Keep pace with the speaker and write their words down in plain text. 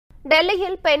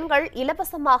டெல்லியில் பெண்கள்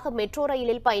இலவசமாக மெட்ரோ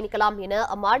ரயிலில் பயணிக்கலாம் என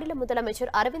அம்மாநில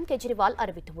முதலமைச்சர் அரவிந்த் கெஜ்ரிவால்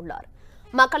அறிவித்துள்ளார்.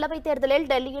 மக்களவைத் தேர்தலில்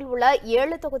டெல்லியில் உள்ள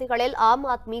 7 தொகுதிகளில் ஆம்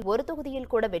ஆத்மி ஒரு தொகுதியில்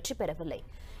கூட வெற்றி பெறவில்லை.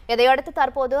 இதையடுத்து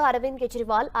தற்போது அரவிந்த்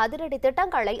கெஜ்ரிவால் அதிரடி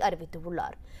திட்டங்களை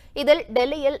அறிவித்துள்ளார். இதில்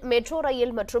டெல்லியில் மெட்ரோ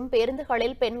ரயில் மற்றும்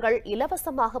பேருந்துகளில் பெண்கள்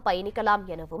இலவசமாக பயணிக்கலாம்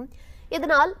எனவும்,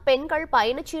 இதனால் பெண்கள்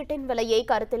பயணச்சீட்டின் விலையை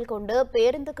கருத்தில் கொண்டு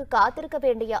பேருந்துக்கு காத்திருக்க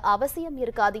வேண்டிய அவசியம்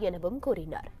இருக்காது எனவும்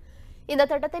கூறினார். இந்த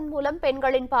திட்டத்தின் மூலம்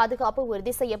பெண்களின் பாதுகாப்பு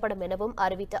உறுதி செய்யப்படும் எனவும்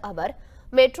அறிவித்த அவர்,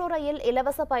 மெட்ரோ ரயில்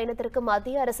இலவச பயணத்திற்கு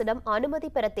மத்திய அரசிடம் அனுமதி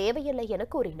பெற தேவையில்லை என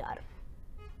கூறினார்.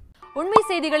 உண்மை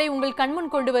செய்திகளை உங்கள்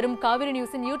கண்முன் கொண்டு வரும் காவிரி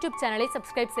நியூஸின் யூடியூப் சேனலை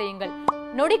சப்ஸ்கிரைப் செய்யுங்கள்.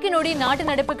 நொடிக்கு நொடி நாட்டு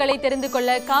நடப்புகளை தெரிந்து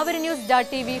கொள்ள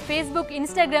kaaverinews.tv, Facebook,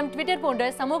 Instagram, Twitter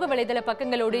போன்ற சமூக வலைதள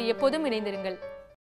பக்கங்களோடு எப்போதும் இணைந்திருங்கள்.